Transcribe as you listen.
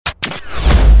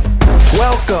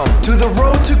Welcome to the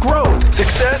Road to Growth,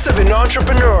 Success of an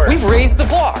Entrepreneur. We've raised the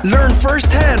bar. Learn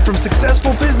firsthand from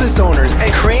successful business owners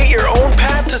and create your own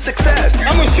path to success.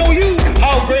 I'm going to show you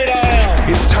how great I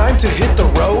am. It's time to hit the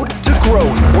road to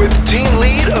growth with team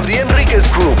lead of the Enriquez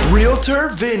Group, Realtor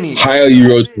Vinny. Hi, all you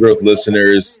Road to Growth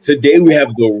listeners. Today we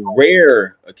have the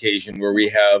rare occasion where we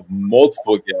have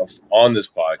multiple guests on this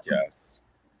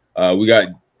podcast. We got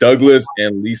Douglas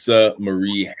and Lisa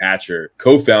Marie Hatcher,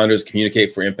 co-founders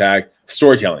Communicate for Impact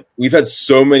Storytelling. We've had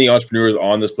so many entrepreneurs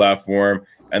on this platform,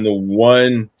 and the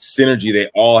one synergy they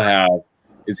all have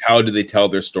is how do they tell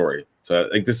their story. So I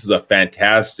think this is a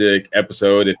fantastic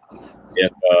episode.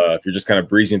 If you're just kind of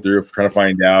breezing through, trying to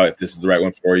find out if this is the right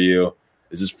one for you,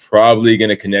 this is probably going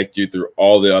to connect you through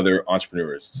all the other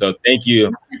entrepreneurs. So thank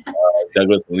you,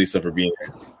 Douglas and Lisa, for being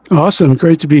here. Awesome.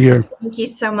 Great to be here. Thank you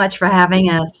so much for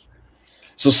having us.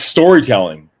 So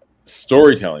storytelling.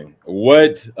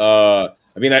 What?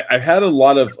 I've had a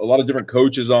lot of different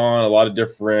coaches on, a lot of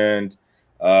different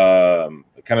kind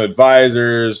of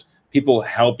advisors, people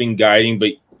helping, guiding,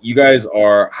 but you guys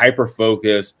are hyper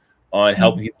focused on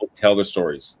helping people tell their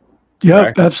stories. Yeah,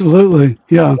 correct? Absolutely.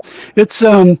 Yeah, it's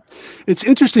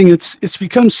interesting. It's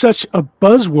become such a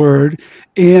buzzword,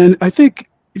 and I think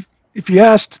if you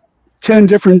asked 10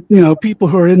 different people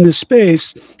who are in this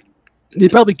space, they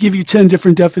probably give you 10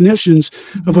 different definitions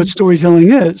of what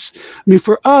storytelling is. I mean,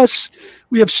 for us,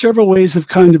 we have several ways of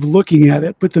kind of looking at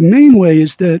it, but the main way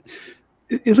is that,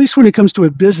 at least when it comes to a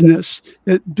business,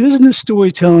 that business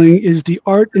storytelling is the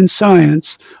art and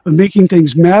science of making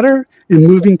things matter and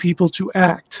moving people to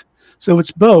act. So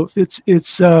it's both.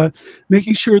 It's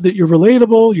making sure that you're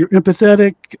relatable, you're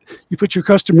empathetic, you put your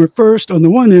customer first on the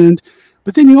one end,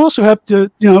 but then you also have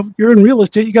to, you're in real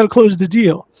estate, you got to close the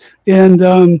deal.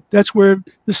 And that's where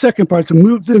the second part, to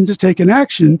move them to take an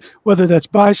action, whether that's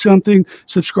buy something,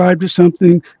 subscribe to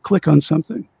something, click on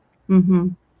something. Mm-hmm.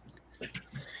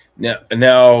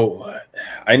 Now,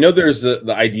 I know there's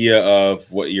the idea of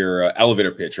what your elevator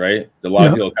pitch, right? A lot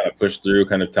of people kind of push through,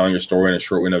 kind of telling your story in a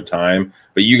short window of time,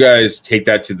 but you guys take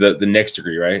that to the next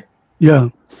degree, right? Yeah.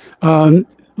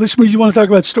 Lisa, you want to talk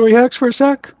about story hacks for a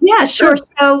sec? Yeah, sure.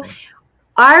 So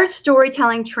our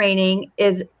storytelling training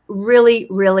is really,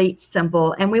 really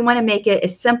simple, and we want to make it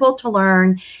as simple to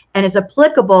learn and as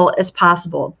applicable as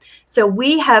possible. So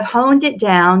we have honed it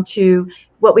down to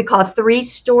what we call 3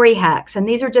 story hacks. And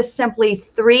these are just simply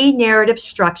 3 narrative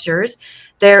structures.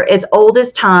 They're as old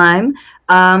as time.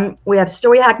 We have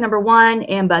story hack number 1,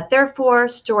 and but therefore,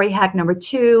 story hack number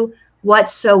 2,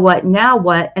 what, so what, now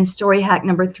what, and story hack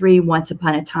number 3, once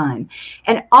upon a time.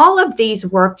 And all of these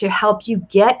work to help you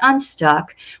get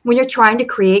unstuck when you're trying to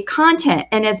create content.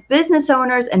 And as business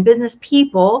owners and business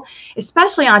people,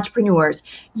 especially entrepreneurs,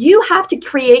 you have to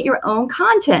create your own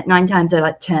content 9 times out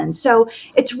of 10. So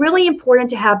it's really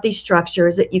important to have these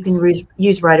structures that you can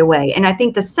use right away. And I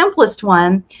think the simplest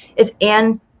one is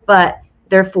and, but,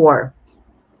 therefore.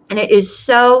 And it is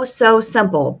so, so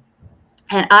simple.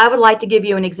 And I would like to give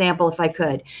you an example if I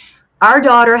could. Our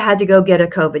daughter had to go get a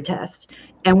COVID test,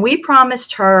 and we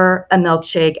promised her a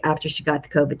milkshake after she got the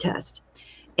COVID test.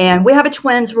 And we have a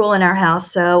twins rule in our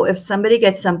house, so if somebody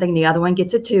gets something, the other one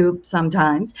gets a tube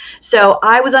sometimes. So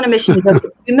I was on a mission to go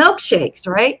get 2 milkshakes,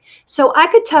 right? So I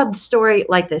could tell the story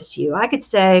like this to you. I could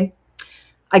say,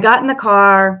 I got in the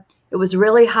car, it was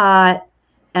really hot,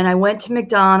 and I went to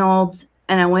McDonald's,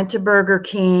 and I went to Burger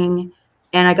King,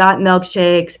 and I got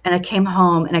milkshakes, and I came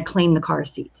home and I cleaned the car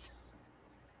seats.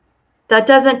 That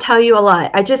doesn't tell you a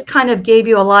lot. I just kind of gave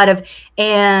you a lot of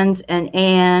ands, and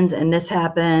this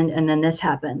happened, and then this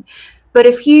happened. But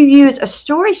if you use a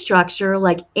story structure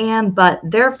like and, but,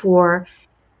 therefore,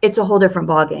 it's a whole different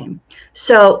ballgame.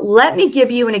 So let me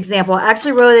give you an example. I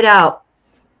actually wrote it out,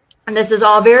 and this is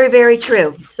all very, very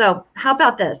true. So how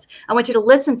about this? I want you to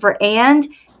listen for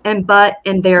and but,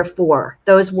 and therefore,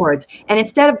 those words. And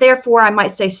instead of therefore, I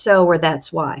might say so or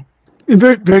that's why. And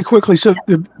very, very quickly, so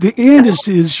the and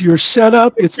is your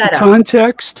setup, it's the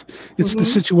context, it's the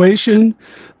situation.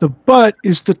 The but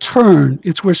is the turn,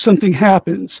 it's where something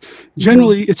happens.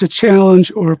 Generally, it's a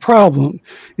challenge or a problem.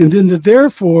 And then the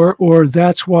therefore, or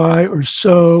that's why, or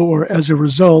so, or as a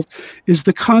result, is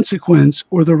the consequence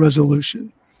or the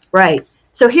resolution. Right.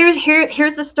 So here's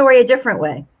the story a different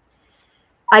way.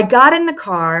 I got in the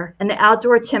car and the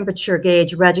outdoor temperature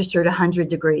gauge registered 100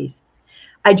 degrees.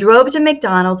 I drove to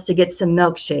McDonald's to get some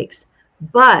milkshakes,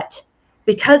 but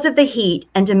because of the heat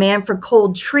and demand for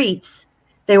cold treats,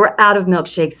 they were out of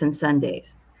milkshakes and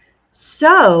sundaes.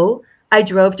 So I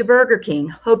drove to Burger King,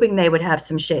 hoping they would have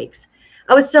some shakes.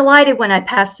 I was delighted when I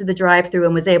passed through the drive-thru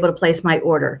and was able to place my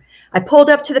order. I pulled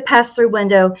up to the pass-through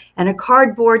window, and a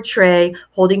cardboard tray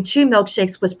holding 2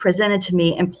 milkshakes was presented to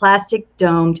me in plastic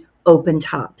domed open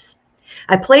tops.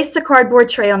 I placed the cardboard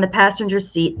tray on the passenger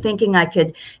seat, thinking I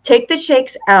could take the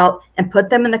shakes out and put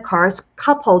them in the car's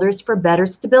cup holders for better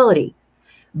stability.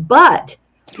 But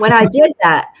when I did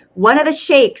that, one of the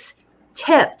shakes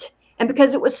tipped, and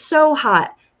because it was so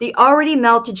hot, the already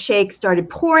melted shake started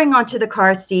pouring onto the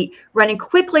car seat, running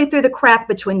quickly through the crack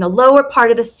between the lower part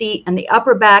of the seat and the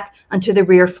upper back onto the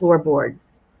rear floorboard.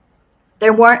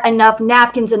 There weren't enough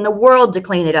napkins in the world to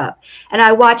clean it up, and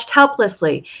I watched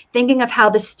helplessly, thinking of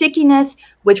how the stickiness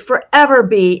would forever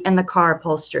be in the car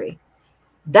upholstery.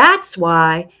 That's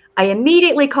why I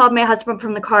immediately called my husband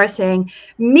from the car saying,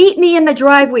 "Meet me in the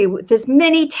driveway with as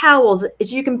many towels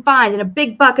as you can find and a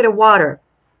big bucket of water."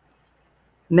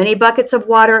 Many buckets of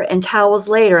water and towels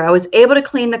later, I was able to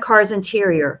clean the car's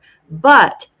interior,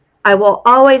 but I will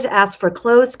always ask for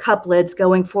closed cup lids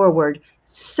going forward,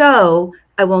 so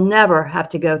I will never have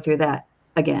to go through that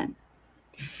again.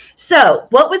 So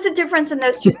what was the difference in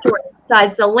those two stories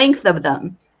besides the length of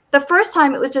them? The first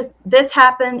time it was just this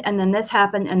happened and then this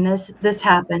happened and this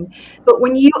happened. But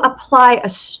when you apply a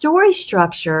story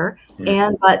structure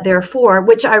and but therefore,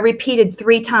 which I repeated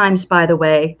 3 times, by the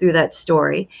way, through that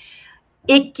story,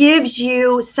 it gives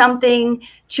you something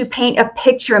to paint a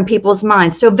picture in people's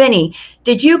minds. So Vinny,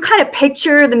 did you kind of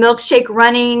picture the milkshake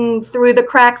running through the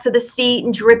cracks of the seat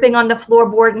and dripping on the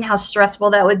floorboard and how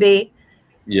stressful that would be?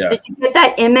 Yeah. Did you get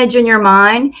that image in your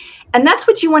mind? And that's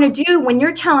what you want to do when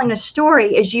you're telling a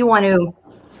story, is you want to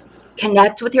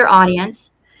connect with your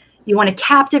audience. You want to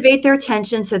captivate their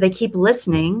attention so they keep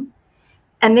listening.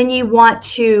 And then you want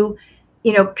to,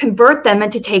 convert them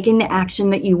into taking the action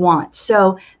that you want.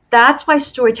 So that's why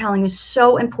storytelling is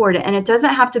so important. And it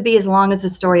doesn't have to be as long as the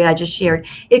story I just shared.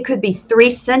 It could be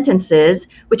 3 sentences,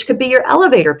 which could be your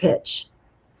elevator pitch,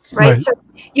 right? So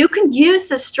you can use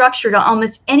the structure to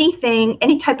almost anything,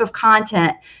 any type of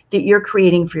content that you're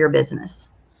creating for your business.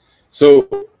 So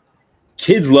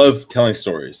kids love telling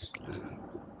stories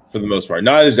for the most part.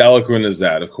 Not as eloquent as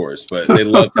that, of course, but they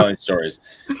love telling stories.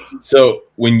 So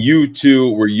when you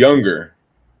two were younger,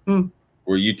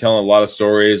 were you telling a lot of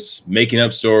stories, making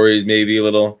up stories, maybe a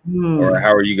little, or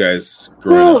how are you guys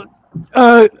growing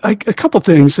up? A couple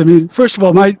things. I mean, first of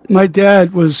all, my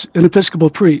dad was an Episcopal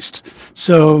priest,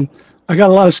 so I got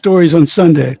a lot of stories on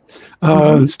Sunday,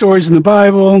 stories in the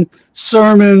Bible,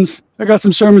 sermons. I got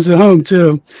some sermons at home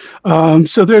too.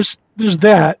 So there's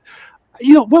that.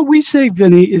 What we say,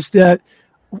 Vinny, is that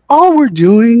all we're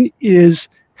doing is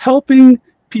helping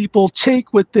people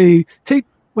take what they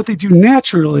do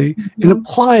naturally and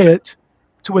apply it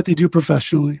to what they do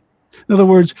professionally. In other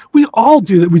words, we all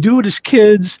do that. We do it as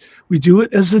kids. We do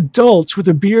it as adults with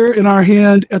a beer in our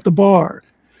hand at the bar.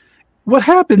 What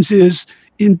happens is,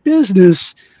 in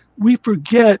business, we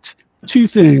forget 2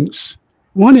 things.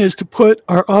 One is to put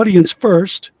our audience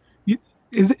first.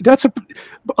 That's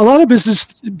a lot of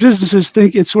businesses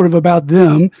think it's sort of about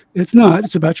them. It's not.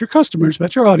 It's about your customers,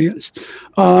 about your audience.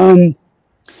 The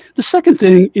second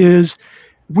thing is,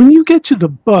 when you get to the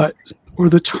but or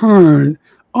the turn,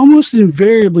 almost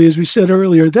invariably, as we said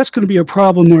earlier, that's going to be a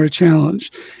problem or a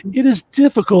challenge. It is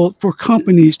difficult for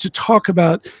companies to talk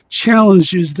about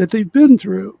challenges that they've been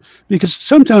through, because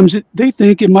sometimes they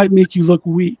think it might make you look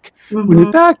weak, when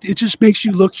in fact, it just makes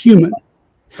you look human.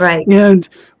 Right. And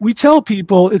we tell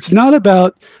people it's not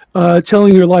about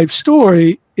telling your life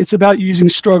story, it's about using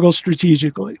struggle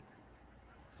strategically.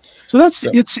 So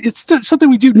it's something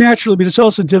we do naturally, but it's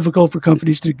also difficult for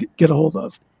companies to get a hold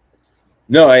of.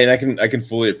 No, and I can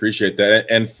fully appreciate that.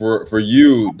 And for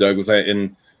you, Douglas,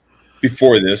 and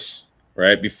before this,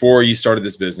 right, before you started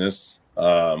this business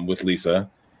with Lisa,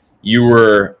 you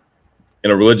were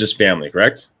in a religious family,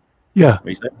 correct? Yeah. What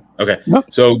you said? Okay. Yep.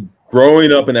 So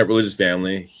growing up in that religious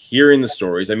family, hearing the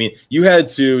stories, I mean, you had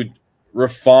to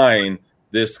refine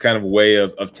this kind of way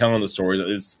of telling the stories.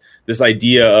 It's this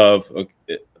idea of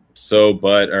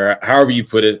or however you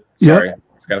put it. Sorry.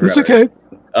 Yep. It's okay.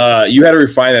 You had to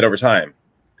refine that over time,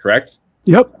 correct?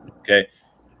 Yep. Okay.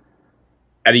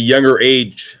 At a younger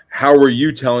age, how were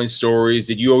you telling stories?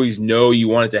 Did you always know you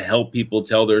wanted to help people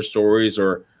tell their stories,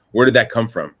 or where did that come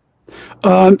from?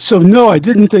 So no, I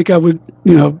didn't think I would,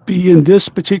 be in this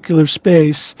particular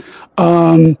space.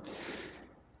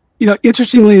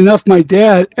 Interestingly enough, my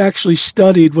dad actually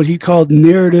studied what he called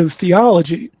narrative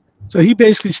theology. So he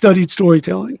basically studied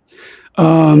storytelling.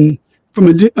 From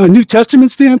a New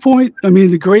Testament standpoint, I mean,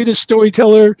 the greatest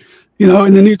storyteller, in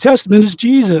the New Testament is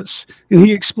Jesus. And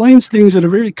he explains things that are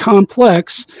very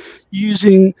complex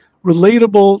using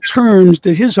relatable terms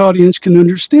that his audience can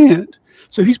understand.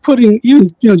 So he's putting,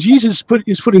 even, Jesus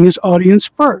is putting his audience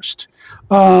first.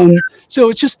 So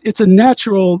it's a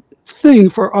natural thing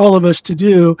for all of us to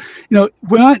do.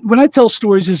 When I tell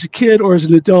stories as a kid or as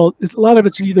an adult, a lot of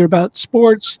it's either about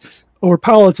sports or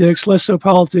politics, less so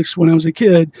politics when I was a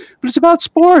kid, but it's about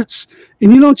sports.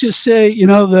 And you don't just say,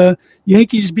 the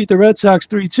Yankees beat the Red Sox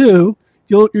 3-2.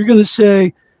 You're going to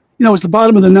say, it was the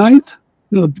bottom of the ninth.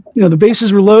 The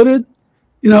bases were loaded.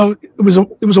 It was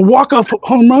a walk-off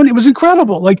home run. It was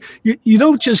incredible. Like you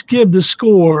don't just give the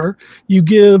score, you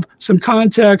give some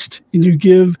context and you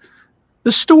give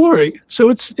the story. So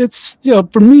it's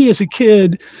for me as a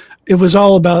kid, it was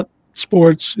all about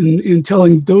sports and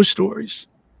telling those stories.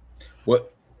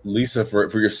 What, Lisa,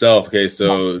 for yourself? Okay,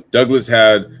 so Douglas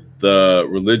had the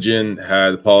religion,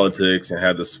 had the politics, and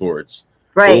had the sports.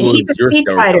 Right. He's a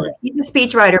speechwriter. He's a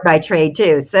speechwriter by trade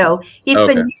too. So he's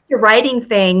been used to writing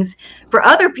things for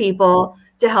other people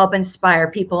to help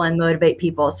inspire people and motivate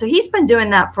people. So he's been doing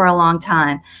that for a long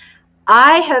time.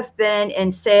 I have been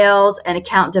in sales and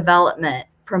account development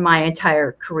for my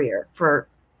entire career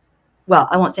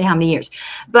I won't say how many years,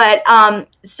 but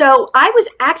so I was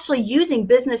actually using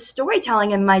business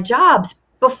storytelling in my jobs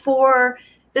before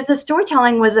business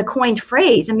storytelling was a coined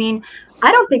phrase. I mean,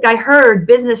 I don't think I heard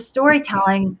business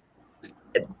storytelling,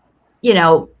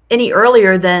 any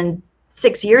earlier than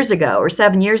 6 years ago or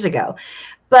 7 years ago.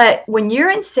 But when you're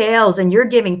in sales and you're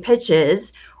giving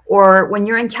pitches, or when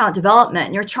you're in account development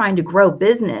and you're trying to grow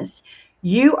business,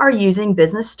 you are using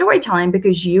business storytelling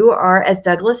because you are, as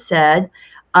Douglas said,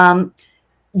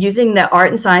 using the art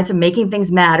and science of making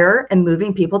things matter and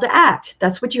moving people to act.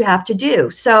 That's what you have to do.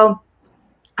 So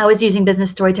I was using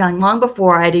business storytelling long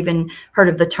before I'd even heard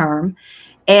of the term.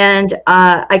 And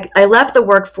I left the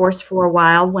workforce for a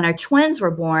while when our twins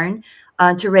were born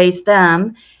to raise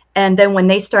them. And then when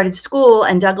they started school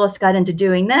and Douglas got into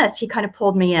doing this, he kind of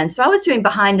pulled me in. So I was doing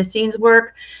behind the scenes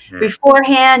work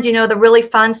beforehand, the really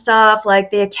fun stuff like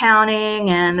the accounting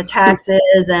and the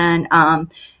taxes and,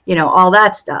 all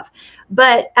that stuff.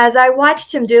 But as I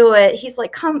watched him do it, he's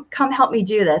like, come help me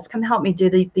do this. Come help me do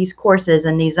these courses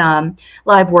and these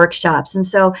live workshops. And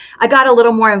so I got a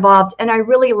little more involved and I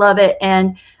really love it.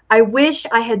 And I wish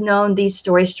I had known these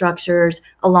story structures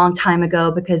a long time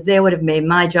ago, because they would have made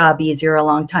my job easier a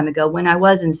long time ago when I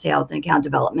was in sales and account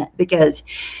development. Because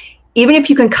even if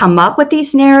you can come up with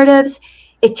these narratives,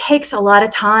 it takes a lot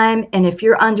of time. And if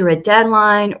you're under a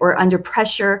deadline or under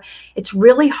pressure, it's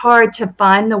really hard to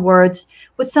find the words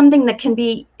with something that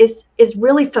is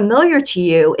really familiar to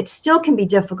you. It still can be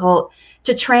difficult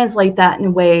to translate that in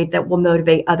a way that will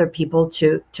motivate other people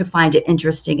to find it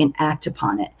interesting and act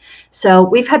upon it. So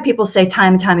we've had people say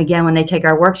time and time again when they take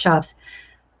our workshops,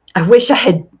 I wish I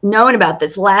had known about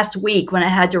this last week when I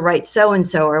had to write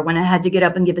so-and-so, or when I had to get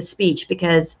up and give a speech,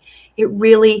 because it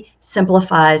really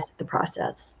simplifies the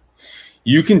process.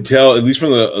 You can tell, at least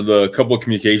from the couple of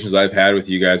communications I've had with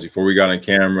you guys before we got on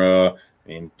camera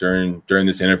and during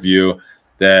this interview,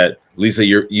 that Lisa,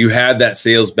 you had that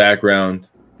sales background.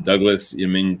 Douglas,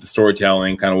 the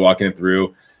storytelling, kind of walking it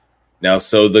through. Now,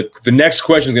 so the next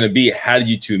question is going to be, how did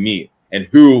you two meet? And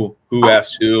who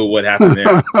asked who? What happened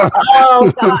there?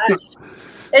 Oh, gosh.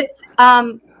 It's,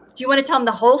 do you want to tell them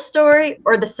the whole story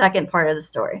or the second part of the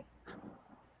story?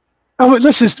 We'll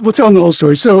tell them the whole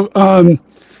story. So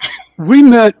we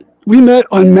met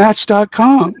on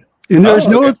Match.com. And there's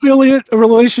no affiliate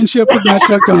relationship with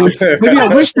Match.com. Maybe I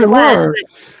wish there were.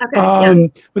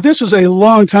 But this was a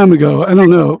long time ago. I don't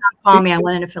know. Call me. I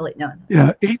want an affiliate. No.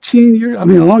 Yeah, 18 years. I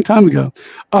mean, a long time ago.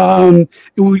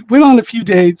 We went on a few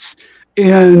dates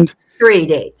and 3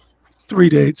 dates. 3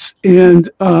 dates. And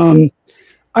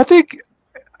I think,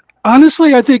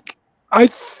 honestly, I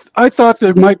thought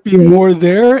there might be more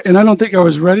there, and I don't think I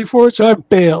was ready for it, so I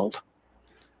bailed.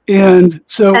 And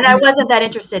I wasn't that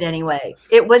interested anyway.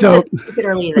 It was just take it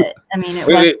or leave it. I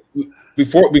mean,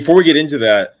 before we get into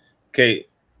that, okay,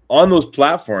 on those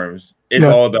platforms, it's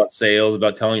all about sales,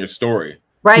 about telling your story.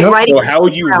 Right, right. So how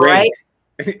would you rank,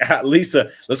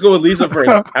 Lisa? Let's go with Lisa first.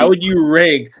 How would you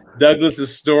rank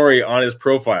Douglas's story on his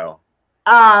profile?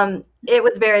 It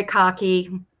was very cocky,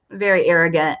 very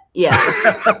arrogant. Yeah.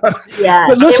 Yeah.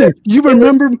 But listen, you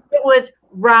remember it was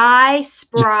Rye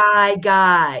Spry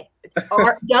Guy.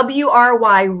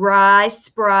 WRY, Rye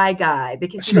Spry Guy,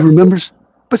 because she remembers.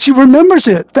 But she remembers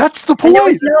it. That's the point.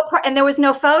 And there was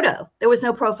no photo. There was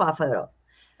no profile photo.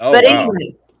 Oh, but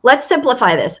anyway, let's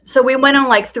simplify this. So we went on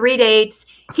like 3 dates.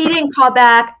 He didn't call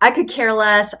back. I could care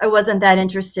less. I wasn't that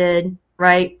interested.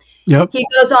 Right. Yep. He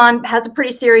goes on, has a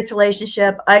pretty serious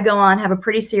relationship. I go on, have a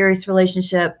pretty serious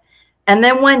relationship. And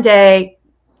then one day,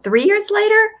 3 years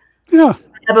later, I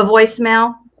have a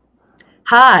voicemail.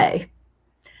 Hi.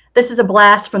 This is a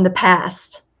blast from the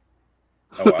past.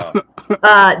 Oh wow.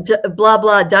 Blah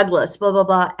blah Douglas, blah blah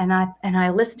blah, and I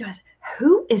listened to it. I said,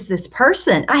 who is this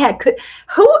person?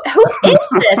 Who is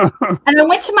this? And I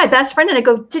went to my best friend and I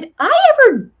go, did I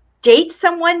ever date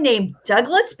someone named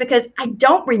Douglas? Because I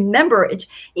don't remember it.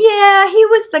 Yeah, he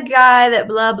was the guy that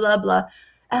blah blah blah.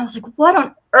 And I was like, what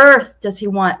on earth does he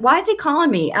want? Why is he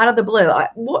calling me out of the blue?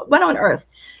 What on earth?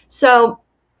 So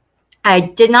I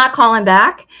did not call him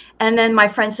back. And then my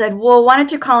friend said, well, why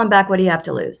don't you call him back? What do you have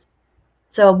to lose?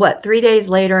 So 3 days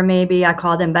later, maybe I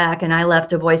called him back and I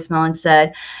left a voicemail and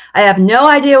said, I have no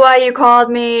idea why you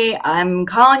called me. I'm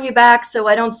calling you back so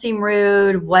I don't seem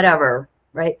rude, whatever.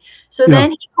 Right. So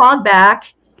then he called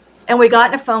back and we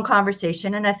got in a phone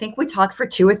conversation. And I think we talked for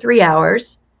 2 or 3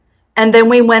 hours. And then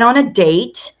we went on a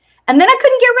date. And then I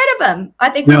couldn't get rid of him. I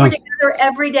think we were together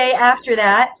every day after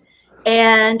that.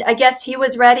 And I guess he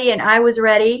was ready and I was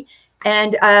ready.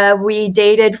 And we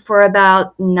dated for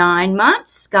about 9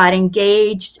 months, got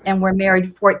engaged, and we're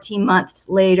married 14 months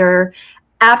later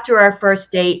after our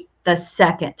first date the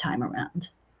second time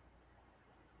around.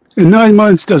 And 9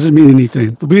 months doesn't mean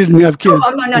anything. We didn't have kids.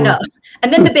 Oh, no.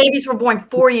 And then the babies were born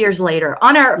 4 years later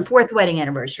on our 4th wedding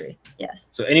anniversary. Yes.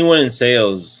 So anyone in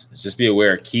sales, just be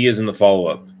aware, key is in the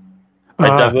follow-up.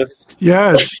 Right, Douglas?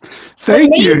 Yes.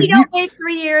 Thank you. Maybe don't wait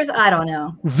 3 years. I don't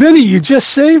know. Vinny, you just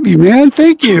saved me, man.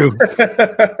 Thank you.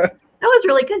 That was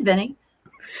really good, Vinny.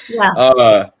 Yeah.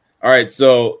 All right.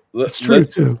 So let's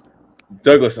too.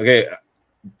 Douglas, okay.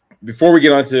 Before we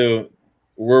get on to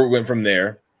where we went from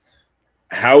there,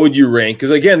 how would you rank?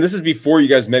 Because again, this is before you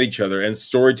guys met each other, and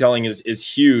storytelling is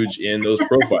huge in those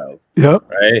profiles. Yep.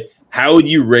 Right. How would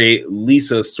you rate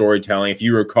Lisa's storytelling, if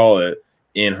you recall it,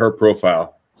 in her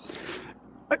profile?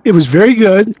 It was very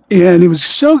good, and it was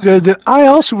so good that I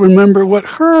also remember what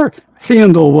her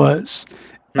handle was.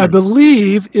 I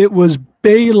believe it was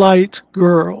Baylight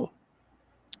Girl.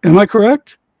 Am I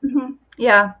correct? Mm-hmm.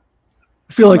 Yeah.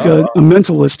 I feel like a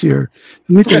mentalist here.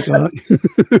 Let me think.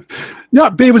 No,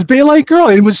 it was Baylight Girl.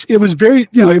 It was very,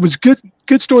 it was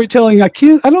good storytelling. I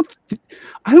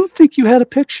don't think you had a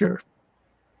picture.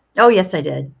 Oh yes, I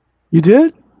did. You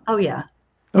did? Oh yeah.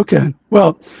 Okay.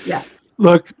 Well. Yeah.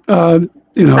 Look.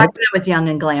 Back when I was young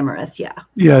and glamorous, yeah.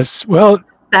 Yes, well.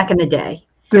 Back in the day.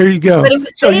 There you go. But it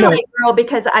was Baylight Girl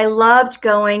because I loved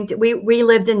going to, we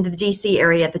lived in the D.C.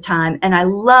 area at the time, and I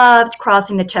loved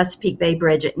crossing the Chesapeake Bay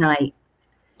Bridge at night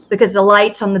because the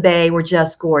lights on the bay were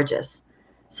just gorgeous.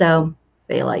 So,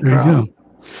 Baylight Girl. There you go.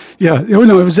 Yeah,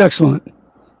 it was excellent.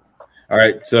 All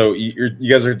right, so you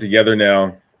guys are together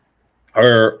now.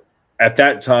 At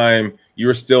that time, you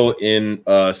were still in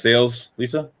sales,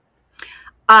 Lisa?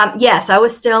 Yes, I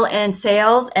was still in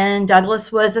sales, and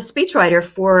Douglas was a speechwriter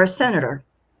for a senator.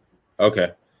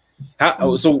 Okay.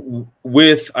 So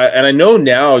and I know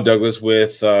now, Douglas,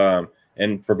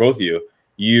 and for both of you,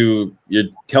 you're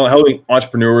helping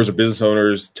entrepreneurs or business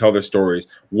owners tell their stories.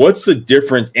 What's the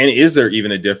difference, and is there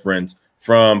even a difference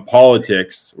from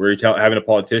politics, where you're having a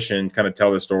politician kind of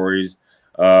tell their stories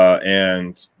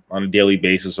and on a daily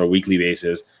basis or weekly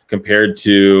basis, compared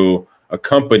to a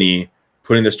company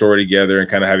putting the story together and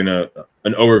kind of having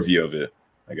an overview of it,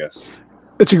 I guess?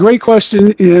 It's a great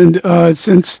question, and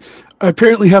since I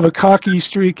apparently have a cocky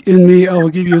streak in me, I will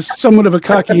give you somewhat of a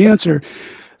cocky answer.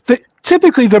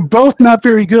 Typically, they're both not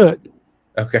very good.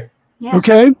 Okay. Yeah.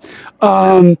 Okay?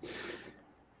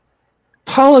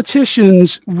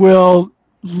 Politicians will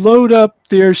load up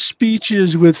their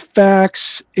speeches with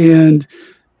facts and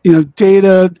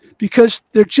data, because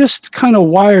they're just kind of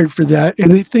wired for that,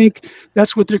 and they think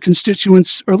that's what their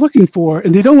constituents are looking for,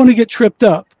 and they don't want to get tripped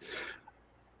up.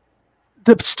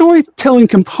 The storytelling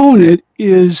component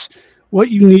is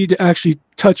what you need to actually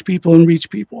touch people and reach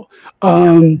people.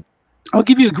 I'll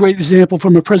give you a great example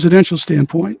from a presidential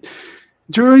standpoint.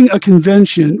 During a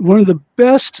convention, one of the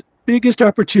biggest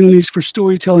opportunities for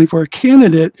storytelling for a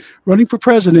candidate running for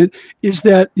president is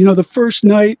that, the first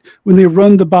night when they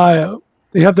run the bio,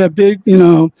 they have that big,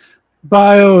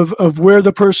 bio of where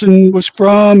the person was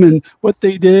from and what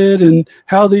they did and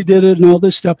how they did it and all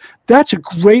this stuff. That's a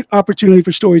great opportunity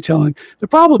for storytelling. The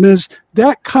problem is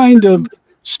that kind of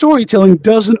storytelling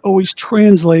doesn't always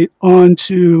translate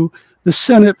onto the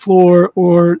Senate floor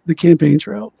or the campaign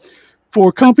trail.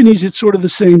 For companies, it's sort of the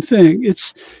same thing.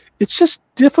 It's just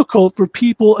difficult for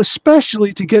people,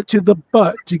 especially to get to the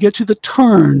butt, to get to the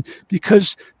turn,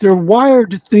 because they're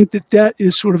wired to think that that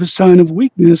is sort of a sign of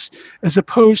weakness, as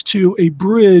opposed to a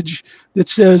bridge that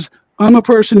says, I'm a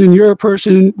person and you're a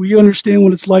person. We understand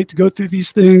what it's like to go through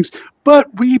these things, but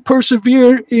we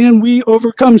persevere and we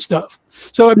overcome stuff.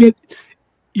 So,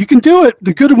 you can do it.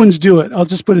 The good ones do it. I'll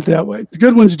just put it that way. The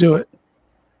good ones do it.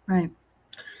 Right.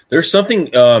 There's something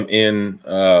in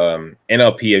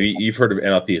NLP. You've heard of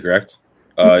NLP, correct?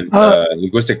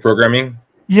 Linguistic programming.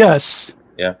 Yes.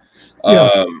 Yeah.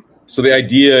 So the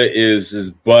idea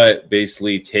is but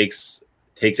basically takes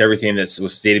everything that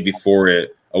was stated before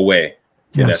it away,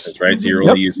 in essence, right? So you're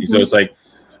only using. So it's like,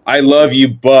 I love you,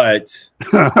 but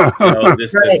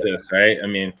this, right? I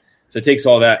mean, so it takes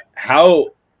all that. How,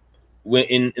 when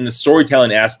in the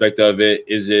storytelling aspect of it,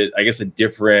 is it, I guess, a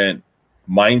different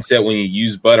mindset when you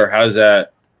use but, or how does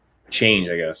that change,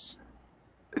 I guess?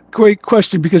 Great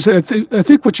question, because I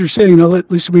think what you're saying, and I'll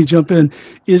let Lisa me jump in,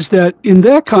 is that in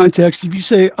that context, if you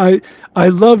say I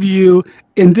love you,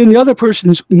 and then the other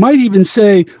person might even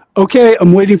say, okay,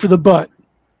 I'm waiting for the but.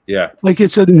 Yeah. Like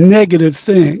it's a negative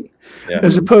thing,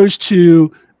 as opposed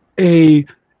to an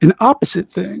opposite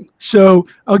thing. So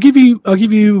I'll give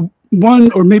you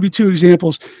one or maybe two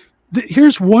examples.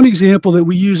 Here's one example that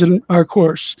we use in our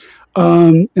course,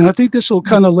 and I think this will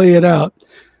kind of lay it out.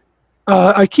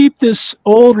 I keep this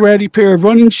old ratty pair of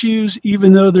running shoes,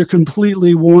 even though they're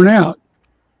completely worn out.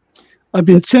 I've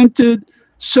been tempted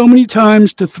so many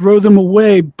times to throw them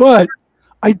away, but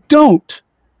I don't,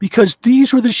 because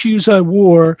these were the shoes I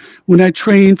wore when I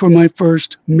trained for my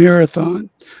first marathon,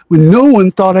 when no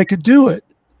one thought I could do it.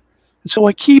 And so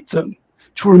I keep them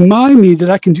to remind me that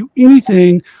I can do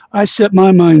anything I set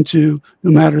my mind to,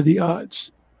 no matter the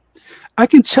odds. I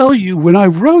can tell you, when I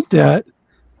wrote that,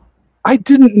 I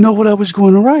didn't know what I was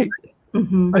going to write.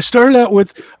 I started out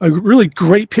with a really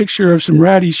great picture of some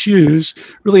ratty shoes,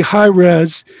 really high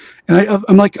res, and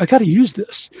I'm like, I got to use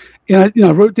this. And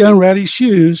I wrote down ratty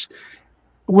shoes.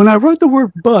 When I wrote the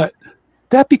word but,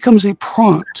 that becomes a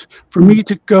prompt for me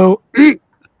to go, I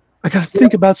got to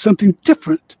think about something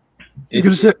different.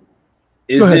 Is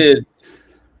it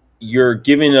you're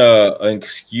giving an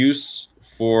excuse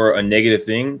for a negative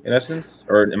thing, in essence?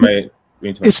 Or am I...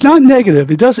 It's not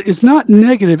negative. It's not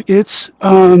negative. It's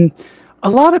a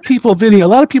lot of people, Vinny, a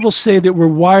lot of people say that we're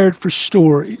wired for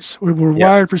stories, or we're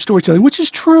wired for storytelling, which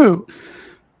is true.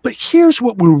 But here's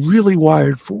what we're really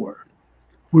wired for.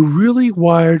 We're really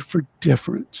wired for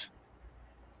different.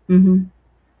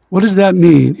 What does that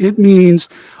mean? It means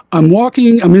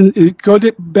go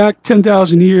back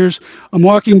 10,000 years. I'm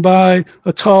walking by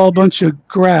a tall bunch of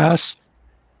grass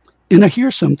and I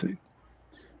hear something.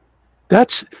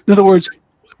 That's, in other words,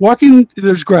 walking,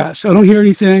 there's grass. I don't hear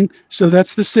anything, so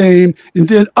that's the same. And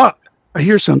then, I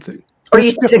hear something. Or you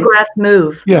see the grass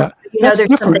move. Yeah, there's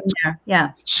something there.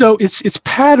 Yeah. So it's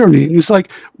patterning. It's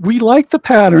like we like the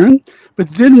pattern, but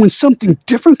then when something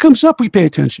different comes up, we pay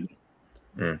attention.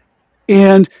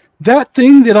 And that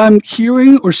thing that I'm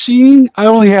hearing or seeing, I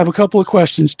only have a couple of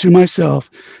questions to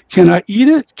myself. Can I eat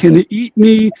it? Can it eat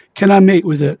me? Can I mate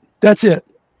with it? That's it.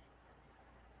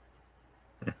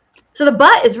 So the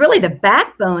but is really the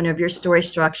backbone of your story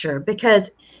structure, because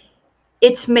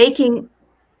it's making,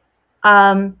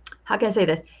 how can I say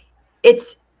this?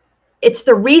 It's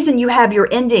the reason you have your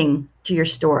ending to your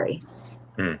story,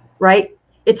 right?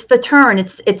 It's the turn.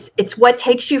 It's what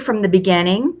takes you from the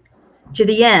beginning to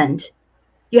the end.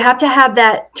 You have to have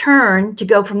that turn to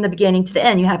go from the beginning to the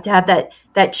end. You have to have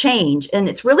that change. And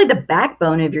it's really the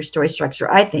backbone of your story structure,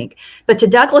 I think. But to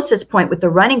Douglas's point with the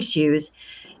running shoes,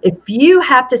 if you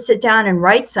have to sit down and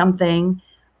write something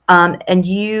and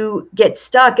you get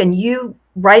stuck and you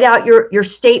write out your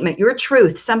statement, your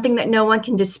truth, something that no one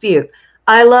can dispute.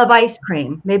 I love ice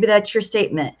cream. Maybe that's your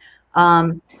statement.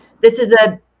 This is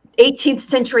a 18th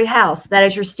century house. That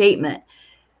is your statement.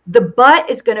 The but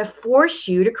is going to force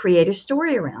you to create a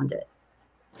story around it.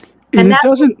 And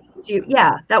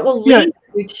that will lead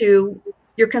you to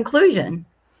your conclusion.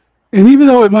 And even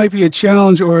though it might be a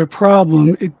challenge or a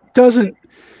problem, it doesn't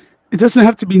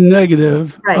have to be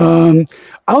negative. Right.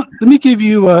 Let me give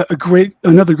you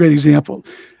another great example.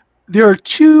 There are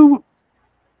two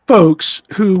folks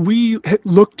who we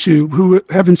look to who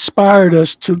have inspired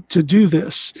us to do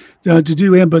this, to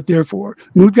do and but therefore.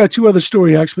 And we've got two other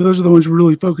story acts, but those are the ones we're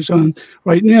really focused on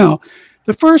right now.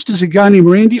 The first is a guy named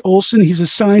Randy Olson. He's a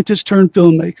scientist turned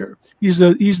filmmaker. He's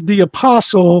the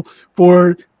apostle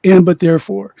for and but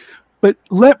therefore. But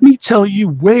let me tell you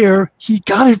where he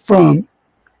got it from.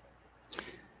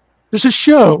 There's a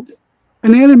show,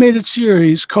 an animated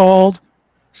series called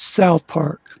South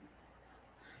Park.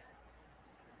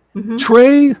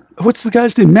 Trey, what's the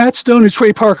guy's name? Matt Stone and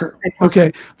Trey Parker.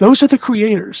 Okay, those are the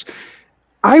creators.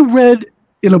 I read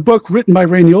in a book written by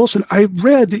Randy Olson, I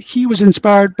read that he was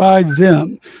inspired by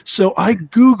them. So I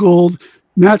Googled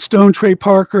Matt Stone, Trey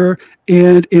Parker,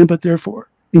 and but therefore.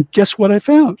 And guess what I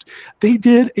found? They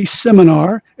did a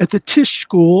seminar at the Tisch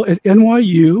School at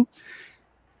NYU.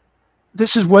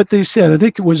 this is what they said. I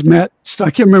think it was Matt. I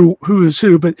can't remember who is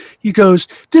who, but he goes,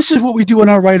 this is what we do in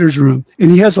our writer's room.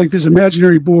 And he has like this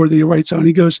imaginary board that he writes on.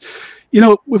 He goes, you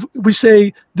know, if we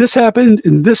say this happened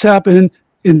and this happened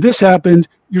and this happened,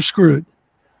 you're screwed.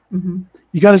 Mm-hmm.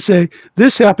 You got to say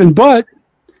this happened, but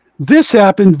this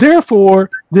happened, therefore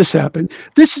this happened.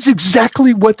 This is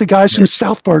exactly what the guys from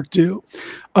South Park do.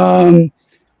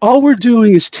 All we're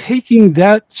doing is taking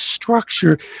that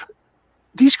structure.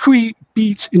 These create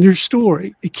beats in your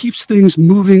story. It keeps things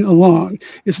moving along.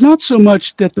 It's not so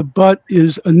much that the but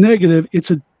is a negative.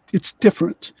 It's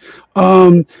different.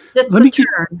 Just let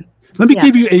me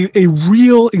give you a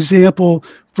real example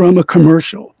from a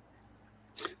commercial.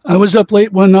 I was up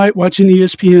late one night watching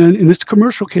ESPN, and this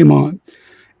commercial came on,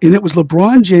 and it was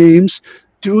LeBron James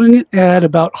doing an ad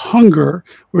about hunger,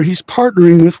 where he's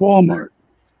partnering with Walmart.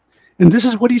 And this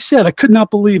is what he said. I could not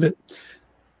believe it.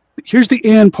 Here's the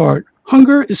and part.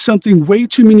 Hunger is something way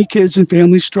too many kids and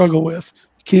families struggle with.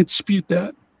 You can't dispute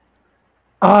that.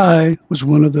 I was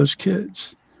one of those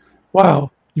kids.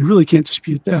 Wow, you really can't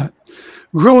dispute that.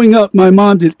 Growing up, my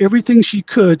mom did everything she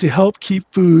could to help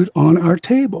keep food on our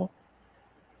table.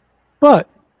 But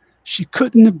she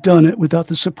couldn't have done it without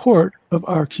the support of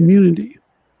our community.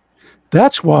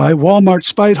 That's why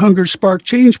Walmart's Fight Hunger Spark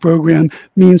Change program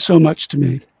means so much to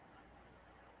me.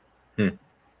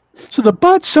 So the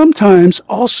but sometimes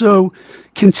also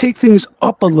can take things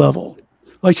up a level.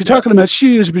 Like you're talking about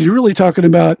shoes, but you're really talking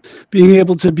about being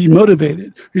able to be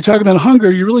motivated. You're talking about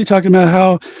hunger. You're really talking about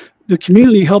how the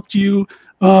community helped you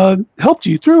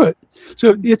through it.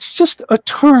 So it's just a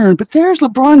turn. But there's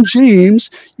LeBron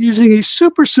James using a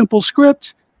super simple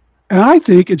script, and I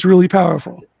think it's really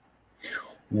powerful.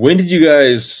 When did you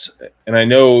guys, and I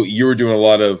know you were doing a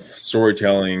lot of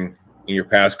storytelling in your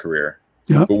past career,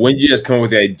 but when did you guys come up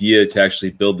with the idea to actually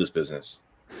build this business?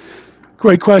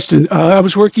 Great question. I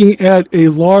was working at a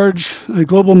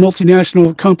global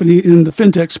multinational company in the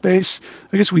fintech space.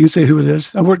 I guess we can say who it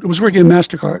is. I was working at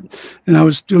MasterCard, and I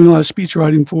was doing a lot of speech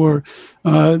writing for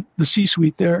the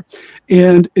C-suite there.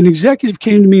 And an executive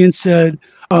came to me and said,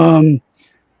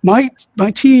 my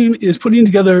team is putting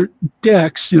together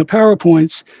decks,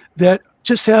 PowerPoints that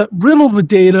just have riddled with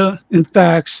data and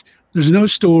facts. There's no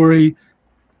story.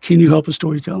 Can you help with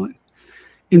storytelling?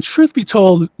 And truth be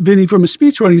told, Vinny, from a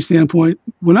speech writing standpoint,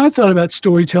 when I thought about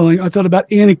storytelling, I thought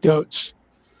about anecdotes.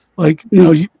 Like,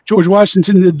 George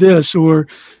Washington did this, or,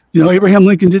 Abraham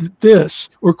Lincoln did this,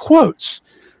 or quotes.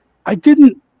 I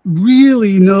didn't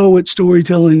really know what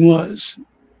storytelling was.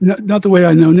 Not the way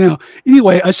I know now.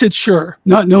 Anyway, I said, sure,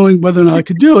 not knowing whether or not I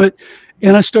could do it.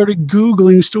 And I started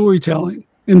Googling storytelling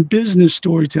and business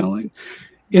storytelling.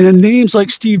 And then names like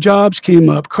Steve Jobs came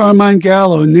up, Carmine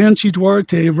Gallo, Nancy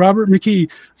Duarte, Robert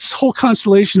McKee, this whole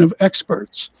constellation of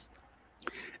experts.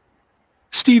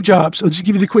 Steve Jobs, I'll just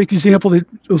give you the quick example that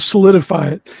will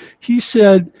solidify it. He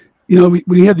said, when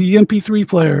he had the MP3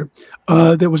 player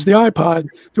that was the iPod,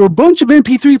 there were a bunch of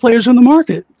MP3 players on the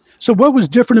market. So what was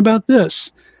different about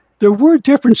this? There were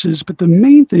differences, but the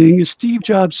main thing is Steve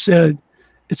Jobs said,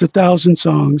 it's 1,000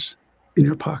 songs in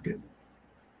your pocket.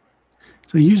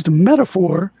 So he used a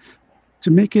metaphor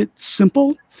to make it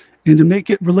simple and to make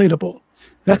it relatable.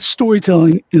 That's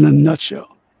storytelling in a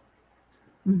nutshell.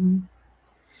 Mm-hmm.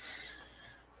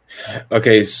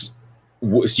 Okay, so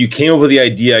you came up with the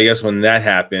idea, I guess, when that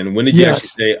happened. When did you actually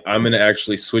say, I'm going to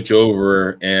actually switch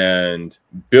over and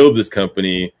build this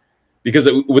company? Because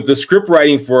with the script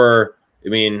writing for,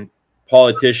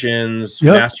 politicians,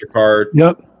 MasterCard,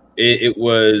 it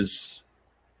was,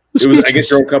 I guess,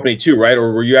 your own company too, right?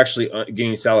 Or were you actually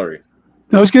getting salary?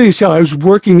 No, I was getting salary. I was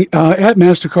working at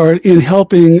MasterCard in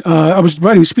helping. I was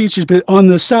writing speeches, but on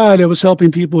the side, I was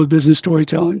helping people with business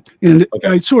storytelling. And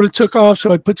I sort of took off,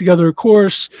 so I put together a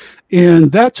course,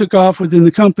 and that took off within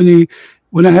the company.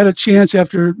 When I had a chance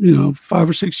after 5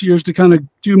 or 6 years to kind of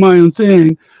do my own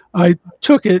thing, I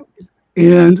took it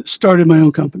and started my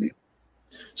own company.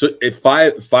 So at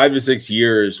 5 to 6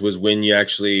 years was when you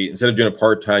actually, instead of doing a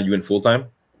part-time, you went full-time?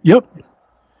 Yep.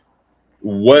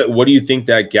 What do you think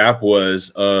that gap was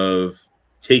of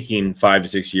taking 5 to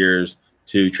 6 years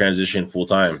to transition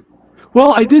full-time?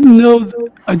 Well, I didn't know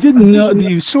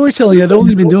the storytelling. I'd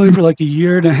only been doing for like a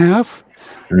year and a half.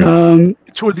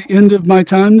 Toward the end of my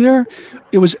time there,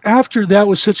 it was after that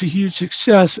was such a huge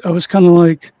success. I was kind of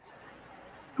like,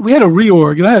 we had a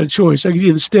reorg, and I had a choice. I could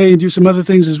either stay and do some other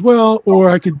things as well, or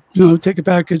I could, take a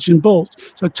package and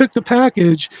bolt. So I took the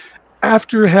package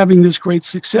after having this great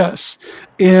success,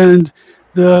 and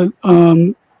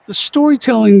the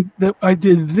storytelling that I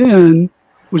did then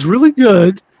was really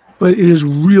good, but it has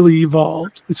really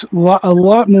evolved. It's a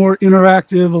lot more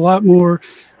interactive, a lot more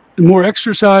more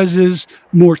exercises,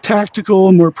 more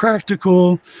tactical, more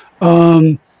practical.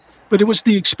 But it was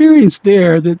the experience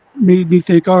there that made me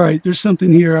think, all right, there's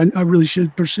something here. I really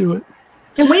should pursue it.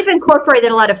 And we've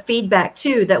incorporated a lot of feedback,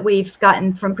 too, that we've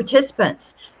gotten from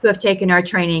participants who have taken our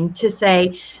training to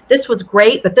say, this was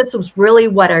great, but this was really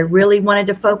what I really wanted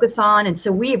to focus on. And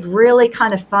so we've really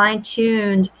kind of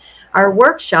fine-tuned our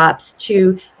workshops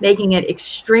to making it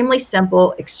extremely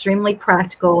simple, extremely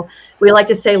practical. We like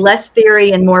to say less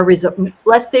theory and more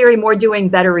doing,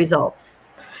 better results.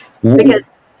 Because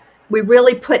we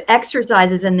really put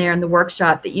exercises in there in the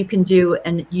workshop that you can do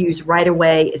and use right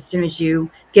away as soon as you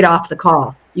get off the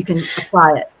call. You can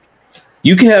apply it.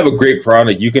 You can have a great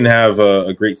product. You can have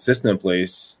a great system in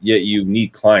place, yet you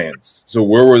need clients. So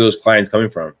where were those clients coming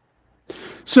from?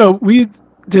 So we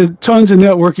did tons of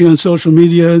networking on social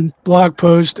media, blog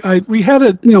posts. We had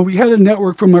a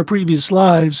network from our previous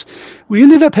lives. We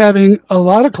ended up having a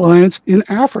lot of clients in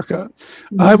Africa.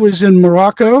 Mm-hmm. I was in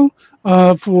Morocco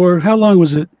for, how long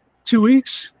was it? 2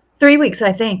 weeks? 3 weeks,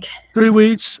 I think. 3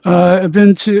 weeks.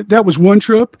 That was one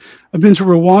trip. I've been to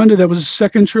Rwanda. That was a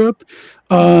second trip.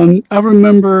 I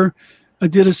remember I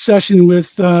did a session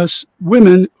with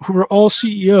women who were all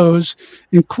CEOs,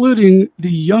 including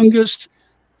the youngest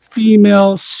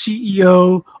female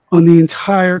CEO on the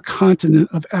entire continent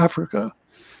of Africa.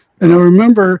 And I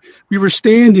remember we were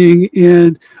standing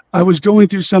and I was going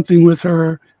through something with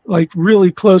her, like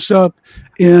really close up.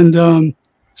 And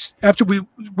after we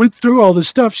went through all this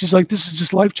stuff, she's like, this is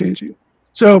just life-changing.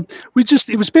 So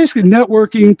it was basically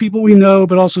networking, people we know,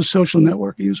 but also social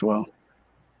networking as well.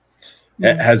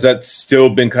 Has that still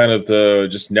been kind of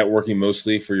just networking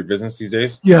mostly for your business these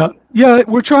days? Yeah.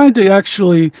 We're trying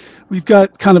to we've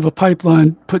got kind of a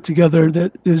pipeline put together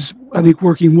that is, I think,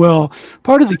 working well.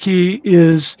 Part of the key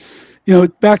is,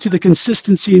 back to the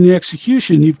consistency and the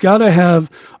execution. You've got to have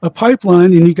a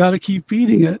pipeline and you got to keep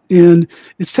feeding it. And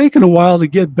it's taken a while to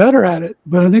get better at it,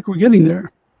 but I think we're getting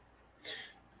there.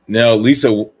 Now,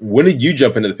 Lisa, when did you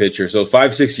jump into the picture? So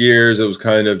 5-6 years, it was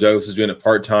kind of Douglas was doing it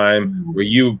part-time. Mm-hmm. Were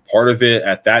you part of it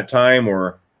at that time,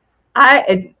 or?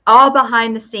 All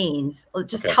behind the scenes,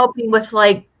 just helping with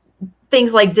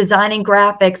things like designing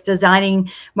graphics, designing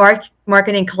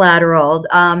marketing collateral,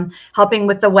 helping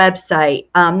with the website,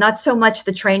 not so much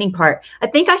the training part. I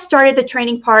think I started the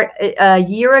training part a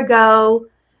year ago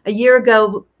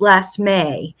last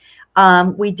May.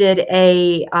 We did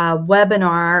a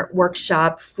webinar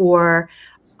workshop for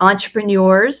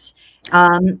entrepreneurs,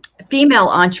 female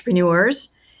entrepreneurs.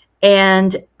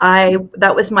 And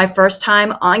that was my first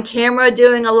time on camera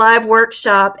doing a live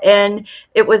workshop. And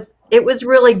it was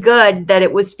really good that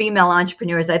it was female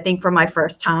entrepreneurs, I think, for my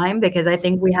first time, because I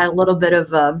think we had a little bit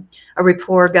of a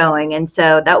rapport going. And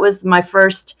so that was my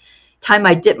first time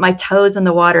I dipped my toes in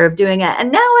the water of doing it.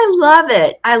 And now I love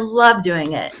it. I love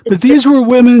doing it. But these were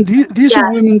women, these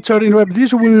are women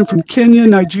from Kenya,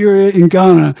 Nigeria, and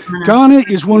Ghana. Ghana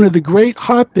is one of the great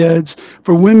hotbeds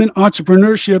for women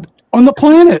entrepreneurship on the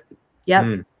planet.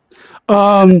 Yep.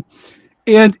 And,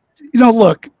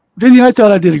 look, Vinny, I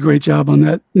thought I did a great job on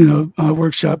that,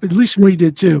 workshop. At least Marie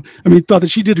did too. Thought that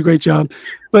she did a great job.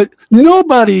 But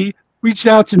nobody reached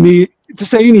out to me to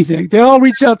say anything. They all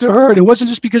reached out to her, and it wasn't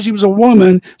just because she was a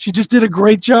woman. She just did a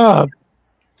great job.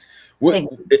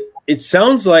 Well, it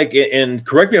sounds like, and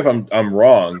correct me if I'm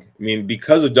wrong.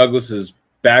 Because of Douglas's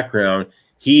background,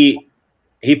 he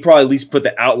probably at least put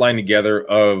the outline together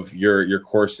of your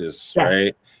courses, yes.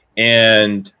 Right?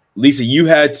 And Lisa, you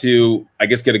had to, I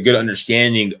guess, get a good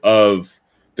understanding of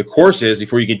the courses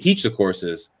before you can teach the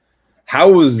courses.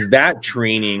 How was that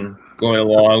training going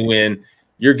along when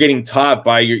you're getting taught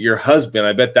by your husband?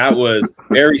 I bet that was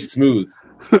very smooth.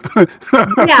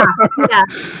 Yeah.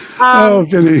 Oh,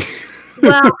 Vinny.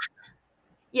 Well,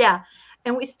 yeah.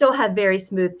 And we still have very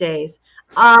smooth days.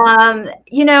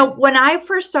 When I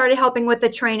first started helping with the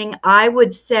training, I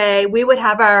would say we would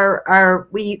have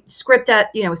we script out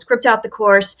the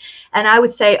course, and I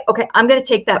would say, okay, I'm going to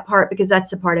take that part because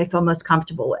that's the part I feel most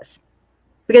comfortable with.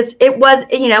 Because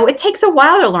it takes a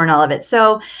while to learn all of it.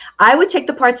 So I would take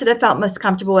the parts that I felt most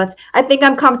comfortable with. I think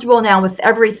I'm comfortable now with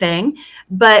everything,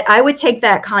 but I would take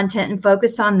that content and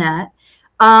focus on that.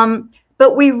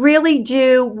 But we really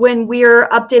do, when we're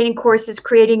updating courses,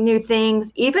 creating new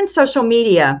things, even social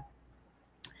media,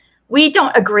 we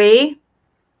don't agree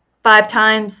 5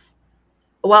 times.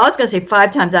 Well, I was going to say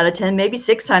 5 times out of 10, maybe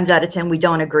 6 times out of 10, we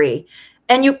don't agree.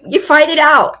 And you fight it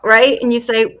out, right? And you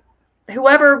say,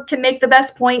 whoever can make the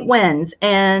best point wins.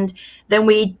 And then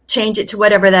we change it to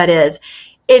whatever that is.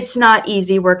 It's not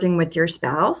easy working with your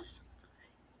spouse.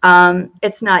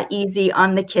 It's not easy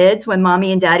on the kids when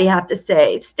mommy and daddy have to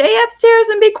say, stay upstairs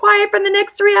and be quiet for the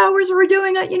next 3 hours. We're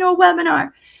doing a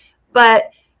webinar.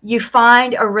 But you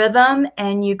find a rhythm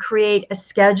and you create a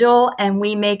schedule, and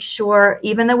we make sure,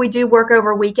 even though we do work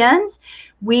over weekends,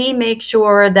 we make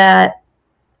sure that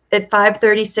at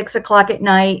 5:30, 6 o'clock at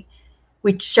night,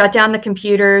 we shut down the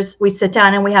computers, we sit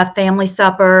down and we have family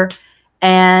supper,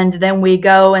 and then we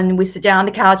go and we sit down on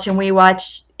the couch and we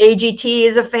watch AGT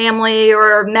as a family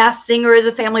or Masked Singer as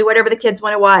a family, whatever the kids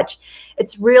want to watch.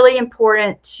 It's really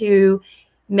important to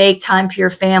make time for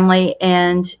your family,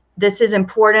 and this is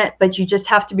important, but you just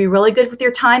have to be really good with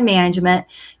your time management.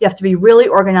 You have to be really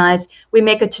organized. We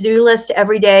make a to-do list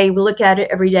every day. We look at it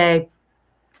every day.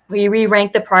 We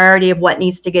re-rank the priority of what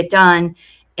needs to get done,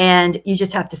 and you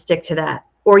just have to stick to that,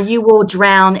 or you will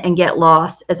drown and get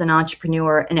lost as an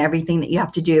entrepreneur in everything that you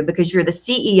have to do, because you're the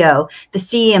CEO, the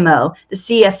CMO, the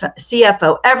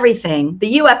CFO, everything,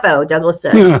 the UFO, Douglas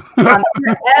said, you're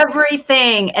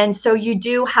everything. And so you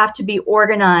do have to be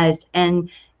organized and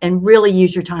really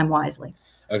use your time wisely.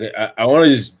 Okay, I want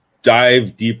to just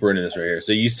dive deeper into this right here.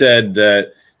 So you said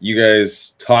that you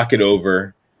guys talk it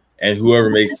over, and whoever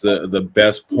makes the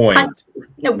best point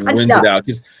wins it out.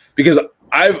 Because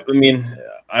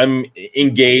I'm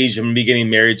engaged. I'm going to be getting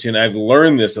married soon. I've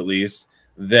learned this, at least,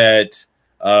 that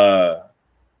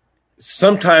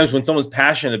sometimes when someone's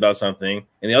passionate about something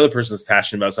and the other person's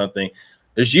passionate about something,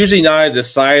 there's usually not a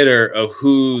decider of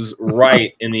who's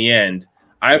right in the end.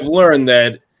 I've learned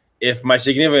that if my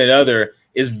significant other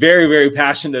is very, very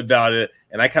passionate about it,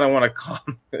 and I kind of want to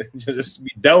calm it, just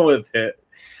be done with it,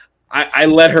 I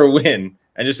let her win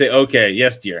and just say, okay,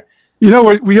 yes, dear. You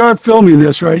know, we are filming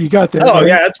this, right? You got that? Oh, right?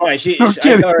 Yeah, that's fine. I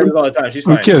tell her this all the time. She's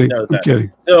fine. I'm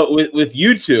kidding. So with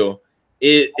you two,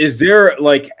 is there,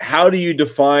 like, how do you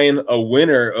define a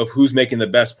winner of who's making the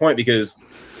best point? Because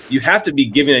you have to be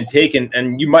giving and taking,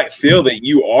 and you might feel that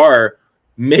you are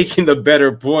making the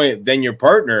better point than your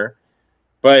partner,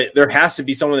 but there has to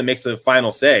be someone that makes the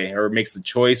final say or makes the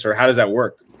choice, or how does that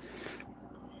work?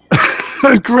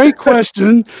 Great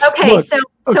question. Okay, Look,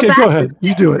 okay, go ahead.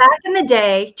 You do it. Back in the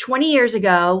day, 20 years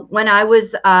ago, when I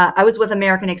was with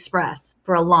American Express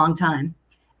for a long time,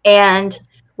 and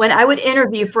when I would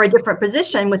interview for a different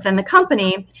position within the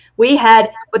company, we had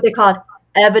what they called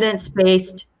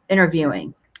evidence-based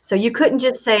interviewing. So you couldn't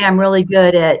just say, I'm really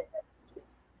good at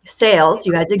sales.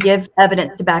 You had to give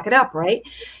evidence to back it up, right?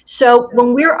 So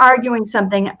when we're arguing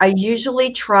something, I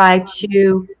usually try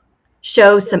to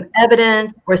show some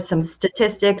evidence or some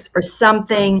statistics or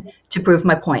something to prove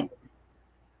my point.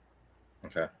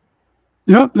 Okay.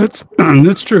 Yeah,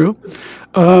 that's true.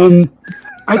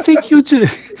 I think you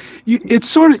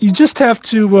just have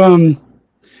to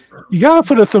you got to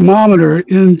put a thermometer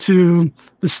into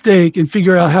the steak and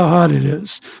figure out how hot it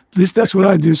is. At least that's what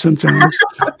I do sometimes.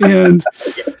 And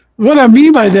what I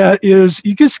mean by that is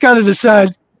you just got to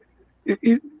decide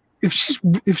if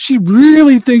she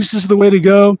really thinks this is the way to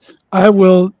go. I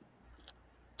will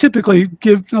typically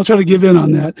I'll try to give in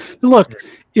on that. Look,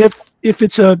 if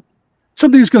it's something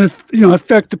that's going to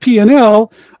affect the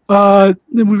P&L, then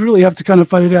we really have to kind of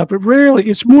fight it out. But rarely,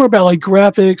 it's more about like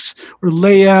graphics or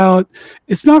layout.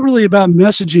 It's not really about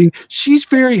messaging. She's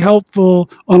very helpful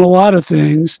on a lot of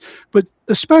things, but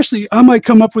especially I might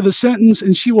come up with a sentence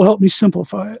and she will help me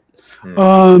simplify it.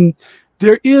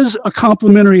 There is a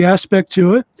complementary aspect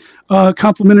to it,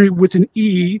 complementary with an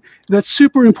E. That's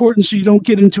super important so you don't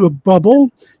get into a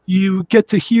bubble. You get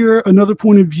to hear another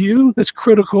point of view. That's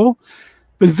critical.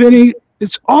 But Vinny,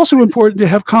 it's also important to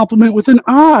have compliment with an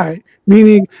I,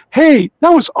 meaning, hey, that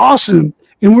was awesome.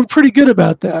 And we're pretty good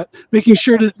about that, making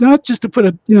sure to not just to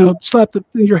put slap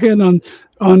your hand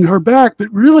on her back, but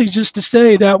really just to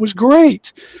say that was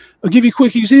great. I'll give you a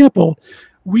quick example.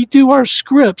 We do our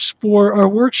scripts for our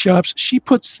workshops. She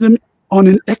puts them on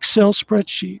an Excel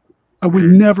spreadsheet. I would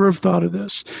never have thought of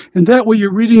this. And that way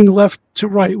you're reading left to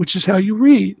right, which is how you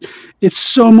read. It's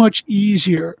so much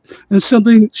easier. And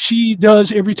something she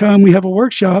does every time we have a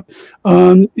workshop.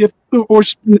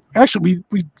 Actually,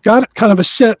 we got kind of a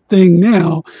set thing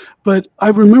now, but I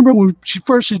remember when she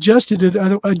first suggested it,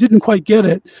 I didn't quite get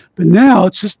it, but now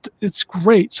it's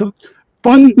great. So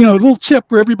fun, a little tip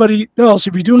for everybody else.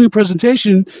 If you're doing a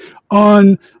presentation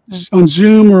on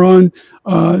Zoom or on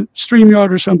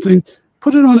StreamYard or something,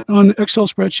 put it on an Excel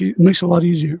spreadsheet. It makes it a lot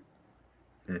easier.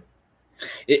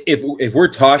 If we're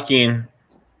talking,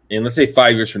 and let's say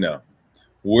 5 years from now,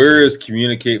 where is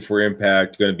Communicate for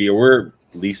Impact going to be? Or where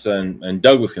Lisa and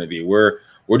Douglas going to be? Where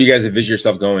do you guys envision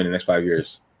yourself going in the next 5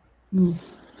 years?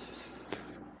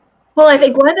 Well, I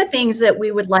think one of the things that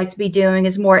we would like to be doing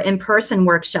is more in-person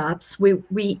workshops. We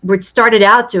started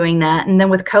out doing that, and then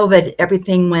with COVID,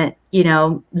 everything went,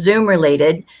 Zoom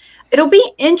related. It'll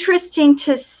be interesting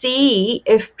to see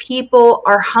if people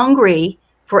are hungry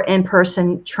for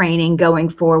in-person training going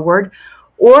forward,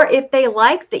 or if they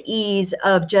like the ease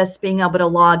of just being able to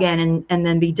log in and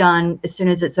then be done as soon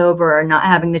as it's over, or not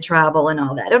having to travel and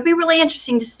all that. It'll be really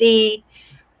interesting to see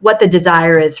what the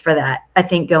desire is for that, I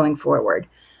think, going forward.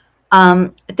 I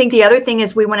think the other thing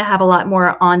is we want to have a lot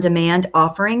more on-demand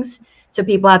offerings, so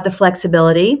people have the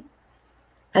flexibility.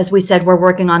 As we said, we're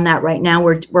working on that right now.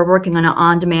 We're working on an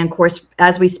on-demand course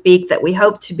as we speak that we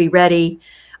hope to be ready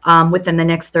within the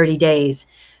next 30 days.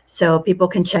 So people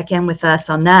can check in with us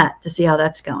on that to see how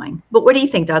that's going. But what do you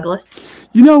think, Douglas?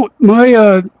 My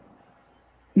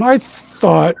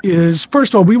thought is,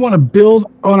 first of all, we want to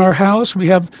build on our house. We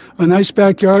have a nice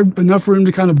backyard, enough room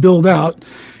to kind of build out.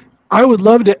 I would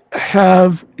love to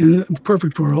have, in the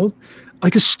perfect world,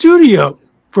 like a studio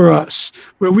for us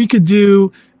where we could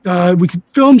do, we could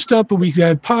film stuff, but we could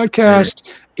have podcasts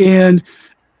and,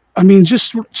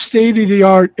 just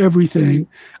state-of-the-art everything.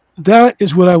 That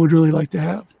is what I would really like to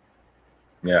have.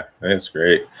 Yeah, that's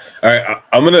great. All right,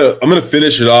 I'm gonna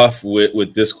finish it off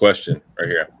with this question right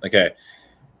here. Okay,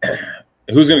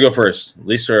 who's gonna go first,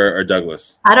 Lisa or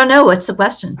Douglas? I don't know. What's the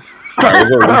question? All right,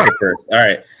 we'll go with Lisa first. All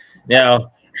right,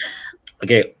 now.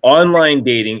 Okay, online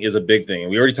dating is a big thing. And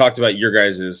we already talked about your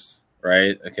guys's,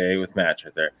 right? Okay, with Match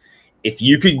right there. If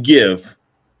you could give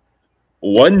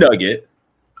one nugget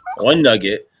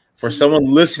for someone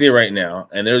listening right now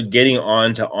and they're getting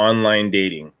on to online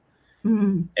dating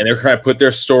and they're trying to put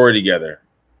their story together,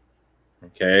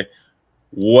 okay,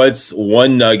 what's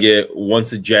one nugget, one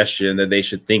suggestion that they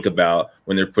should think about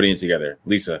when they're putting it together?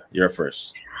 Lisa, you're up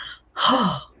first.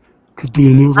 Could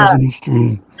be a new revenue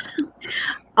stream.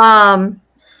 I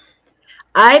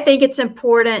think it's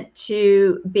important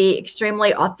to be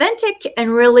extremely authentic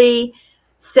and really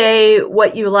say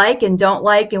what you like and don't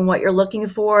like and what you're looking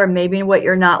for, and maybe what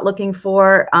you're not looking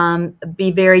for.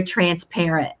 Be very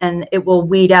transparent, and it will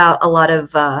weed out a lot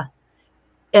of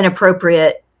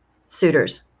inappropriate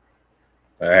suitors.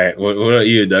 All right. What about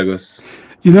you, Douglas?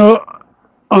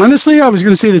 Honestly, I was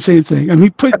going to say the same thing.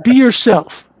 Be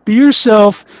yourself. Be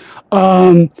yourself.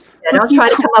 Don't try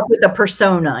to come up with a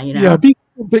persona, Yeah, be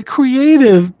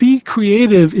creative. Be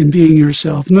creative in being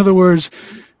yourself. In other words,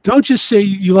 don't just say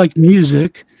you like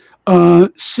music.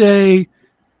 Say,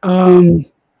 what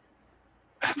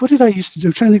did I used to do?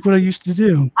 I'm trying to think what I used to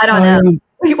do. I don't know.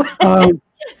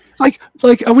 Like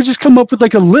I would just come up with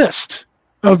like a list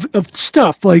of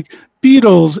stuff like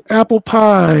Beatles, apple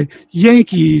pie,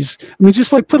 Yankees.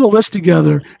 Just like put a list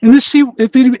together and just see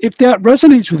if that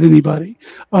resonates with anybody.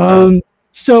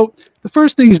 So the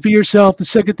first thing is be yourself. The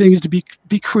second thing is to be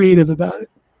creative about it.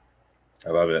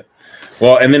 I love it.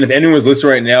 Well, and then if anyone's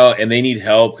listening right now and they need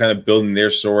help kind of building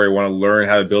their story, want to learn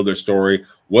how to build their story,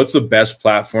 what's the best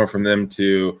platform for them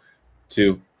to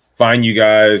find you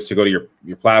guys, to go to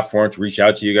your platform, to reach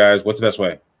out to you guys? What's the best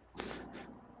way?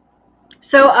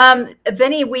 So,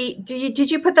 Vinny,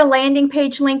 did you put the landing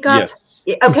page link up? Yes.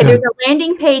 Okay, there's a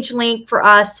landing page link for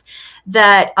us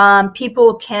that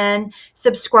people can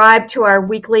subscribe to our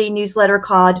weekly newsletter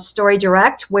called Story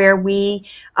Direct, where we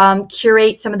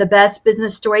curate some of the best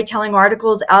business storytelling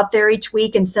articles out there each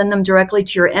week and send them directly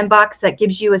to your inbox. That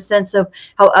gives you a sense of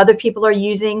how other people are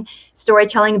using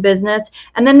storytelling business.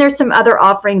 And then there's some other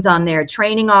offerings on there,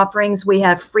 training offerings. We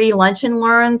have free lunch and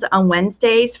learns on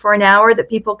Wednesdays for an hour that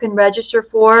people can register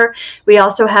for. We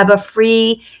also have a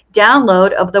free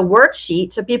download of the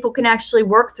worksheet so people can actually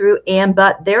work through and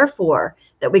but therefore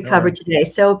that we covered today.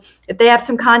 So if they have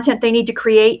some content they need to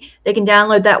create, they can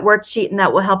download that worksheet and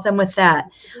that will help them with that.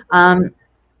 And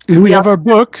we have our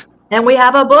book. And we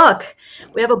have a book.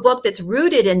 We have a book that's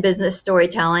rooted in business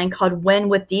storytelling called Win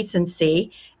with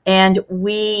Decency. And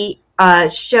we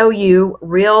show you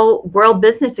real world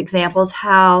business examples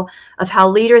of how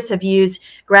leaders have used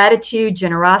gratitude,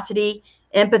 generosity,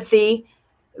 empathy,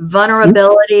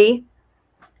 vulnerability,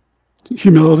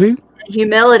 humility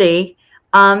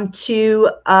to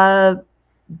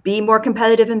be more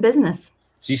competitive in business.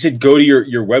 So you said go to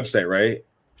your website, right?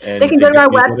 And they can go to our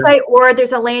website, or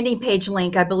there's a landing page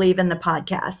link, I believe, in the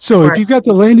podcast. So if you've got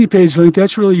the landing page link,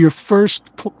 that's really your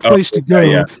first place to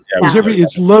go.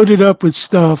 It's loaded up with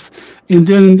stuff. And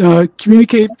then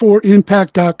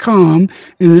communicate4impact.com,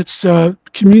 and it's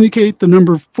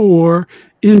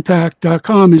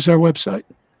communicate4impact.com is our website.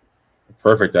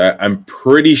 Perfect. I'm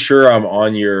pretty sure I'm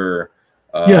on your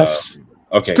yes.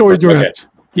 Okay. Story Direct. Okay.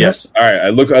 Yes. All right. I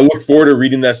look forward to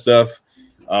reading that stuff.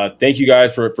 Thank you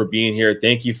guys for being here.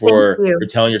 Thank you for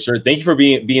telling your story. Thank you for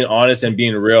being honest and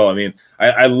being real. I mean,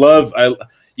 I love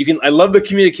the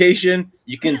communication.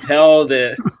 You can tell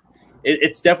that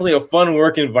it's definitely a fun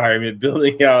work environment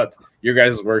building out your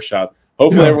guys' workshop.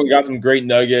 Hopefully everyone got some great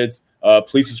nuggets.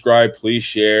 Please subscribe, please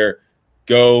share,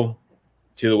 go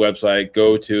to the website,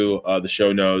 go to the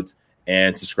show notes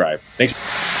and subscribe. Thanks.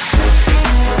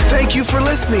 Thank you for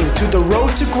listening to The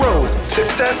Road to Growth,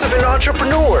 Success of an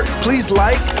Entrepreneur. Please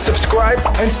like, subscribe,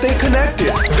 and stay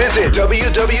connected. Visit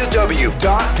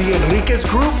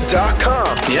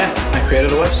www.theenriquezgroup.com. Yeah, I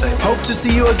created a website. Hope to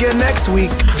see you again next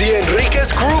week. The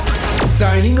Enriquez Group,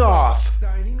 signing off.